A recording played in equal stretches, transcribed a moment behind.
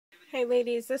Hey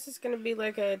ladies, this is going to be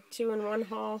like a 2-in-1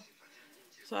 haul,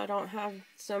 so I don't have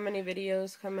so many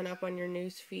videos coming up on your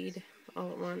news feed all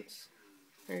at once,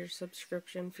 or your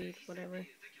subscription feed, whatever.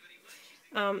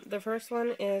 The first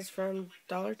one is from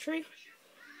Dollar Tree.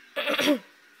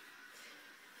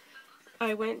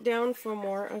 I went down for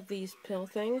more of these pill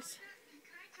things,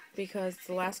 because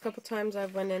the last couple times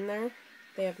I've went in there,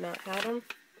 they have not had them.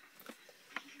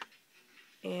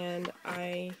 And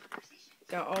I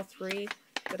got all 3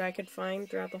 that I could find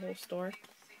throughout the whole store.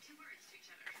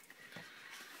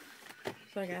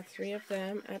 So I got 3 of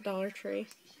them at Dollar Tree.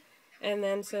 And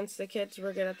then since the kids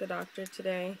were good at the doctor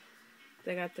today,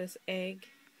 they got this egg.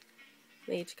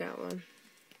 They each got one.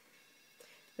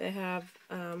 They have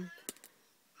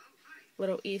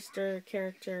little Easter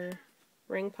character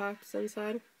ring pops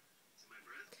inside.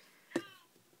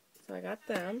 So I got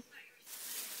them.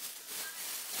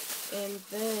 And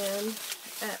then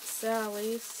at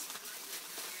Sally's,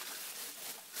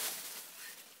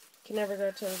 can never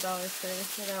go to the Dollar Tree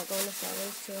without going to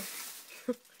Sally's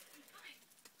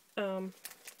too.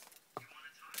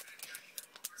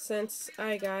 Since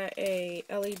I got a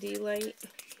LED light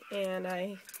and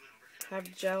I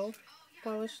have gel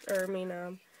polished,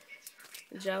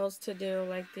 gels to do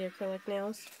like the acrylic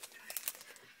nails,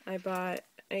 I bought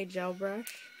a gel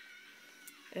brush.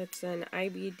 It's an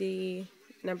IBD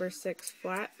number 6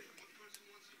 flat.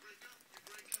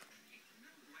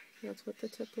 That's what the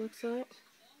tip looks like.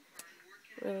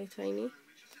 Really tiny.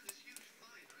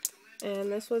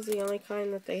 And this was the only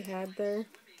kind that they had there.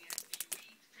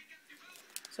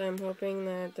 So I'm hoping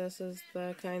that this is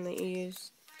the kind that you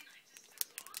use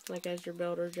like as your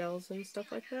builder gels and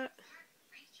stuff like that.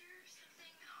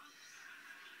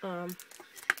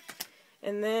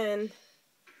 And then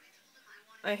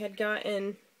I had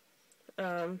gotten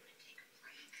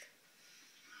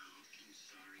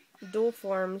dual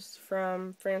forms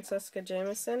from Francesca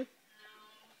Jameson,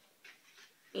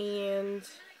 and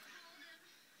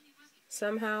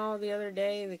somehow the other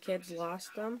day the kids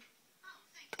lost them,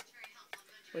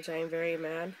 which I am very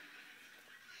mad,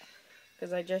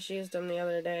 because I just used them the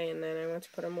other day and then I went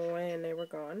to put them away and they were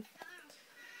gone.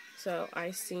 So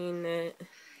I seen that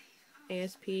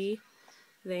ASP,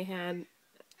 they had,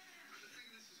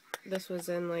 this was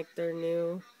in like their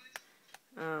new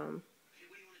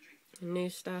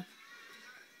stuff.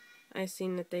 I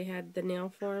seen that they had the nail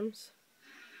forms.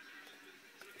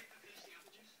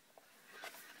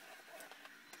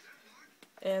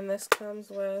 And this comes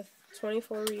with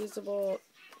 24 reusable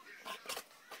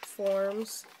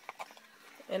forms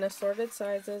in assorted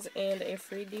sizes and a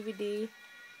free DVD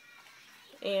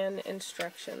and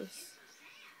instructions.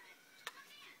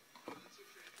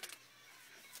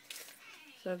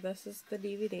 So this is the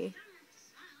DVD.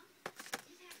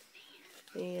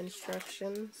 The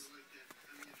instructions.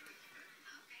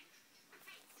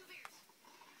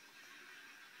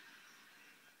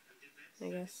 I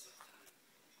guess.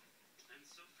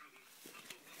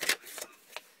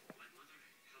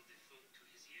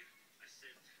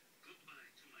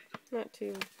 Not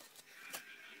too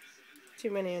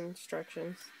many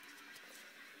instructions.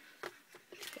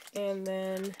 And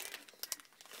then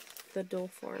the dual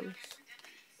forms.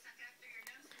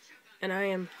 And I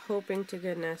am hoping to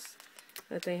goodness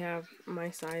that they have my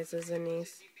sizes in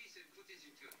these,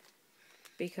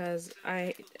 because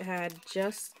I had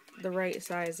just the right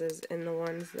sizes in the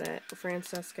ones that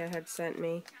Francesca had sent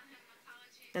me,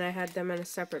 and I had them in a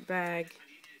separate bag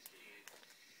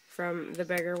from the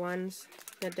bigger ones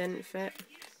that didn't fit.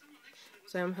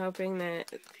 So I'm hoping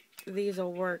that these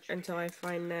will work until I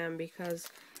find them, because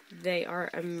they are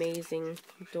amazing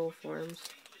dual forms.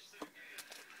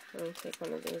 Let me take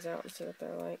one of these out and see what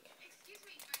they're like.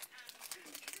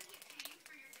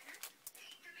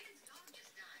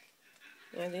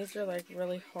 Yeah, these are like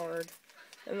really hard.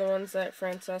 And the ones that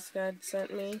Francesca had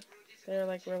sent me, they're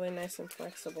like really nice and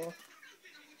flexible.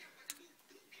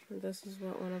 And this is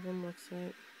what one of them looks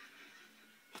like.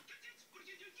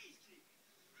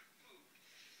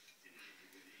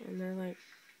 And they're like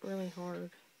really hard.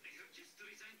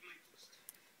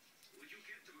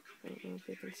 I don't know if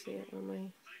you can see it on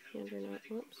my hand or not.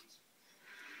 Whoops.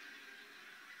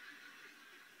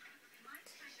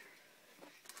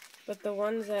 But the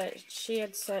ones that she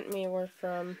had sent me were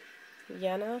from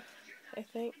Yena, I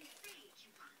think.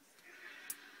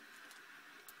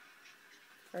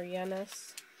 Or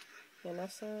Yenesa,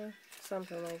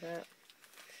 something like that.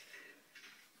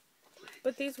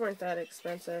 But these weren't that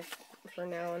expensive for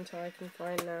now until I can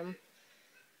find them.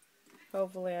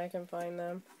 Hopefully I can find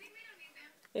them.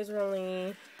 These were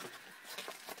only,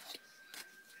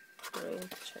 let me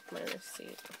check my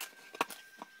receipt.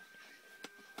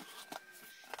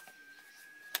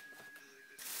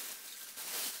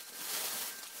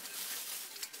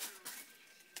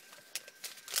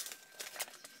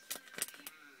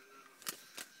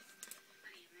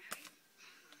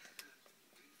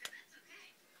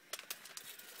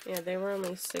 Yeah, they were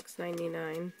only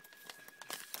 $6.99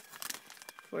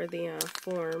 for the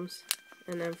forms,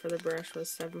 and then for the brush was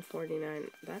 $7.49.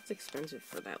 That's expensive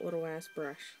for that little ass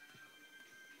brush.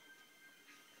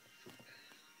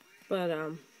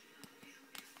 But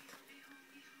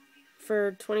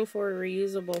for 24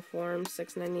 reusable forms,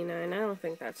 $6.99, I don't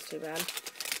think that's too bad.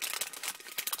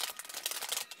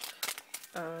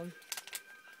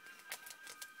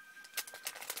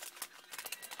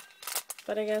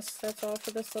 But I guess that's all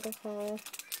for this little haul.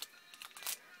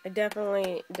 I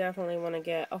definitely want to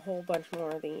get a whole bunch more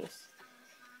of these,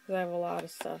 because I have a lot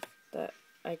of stuff that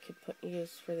I could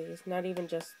use for these. Not even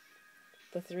just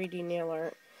the 3D nail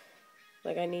art.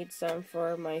 Like, I need some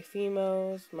for my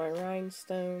Fimos, my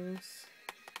rhinestones.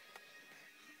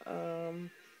 I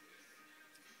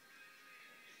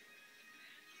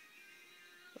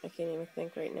can't even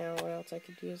think right now what else I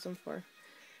could use them for.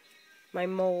 My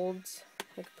molds.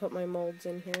 I could put my molds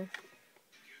in here.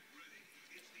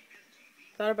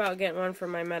 Thought about getting one for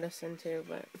my medicine too,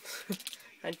 but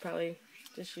I'd probably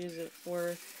just use it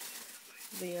for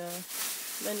the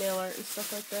nail art and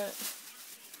stuff like that.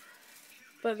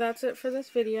 But that's it for this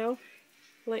video.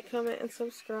 Like, comment, and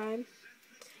subscribe.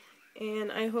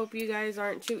 And I hope you guys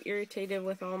aren't too irritated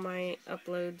with all my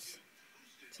uploads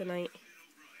tonight.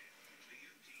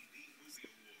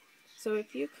 So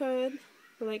if you could,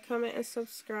 like, comment, and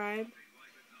subscribe.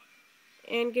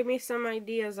 And give me some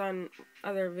ideas on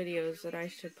other videos that I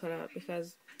should put up,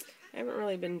 because I haven't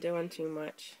really been doing too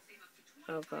much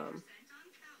of,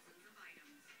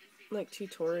 like,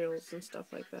 tutorials and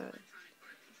stuff like that.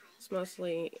 It's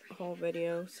mostly haul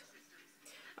videos.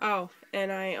 Oh,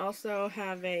 and I also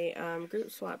have a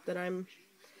group swap that I'm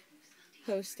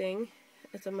hosting.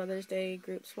 It's a Mother's Day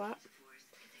group swap.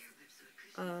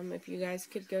 If you guys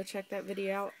could go check that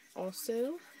video out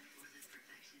also.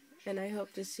 And I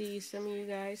hope to see some of you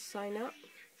guys sign up.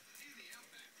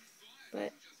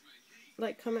 But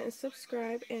like, comment, and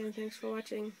subscribe, and thanks for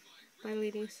watching. Bye,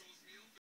 ladies.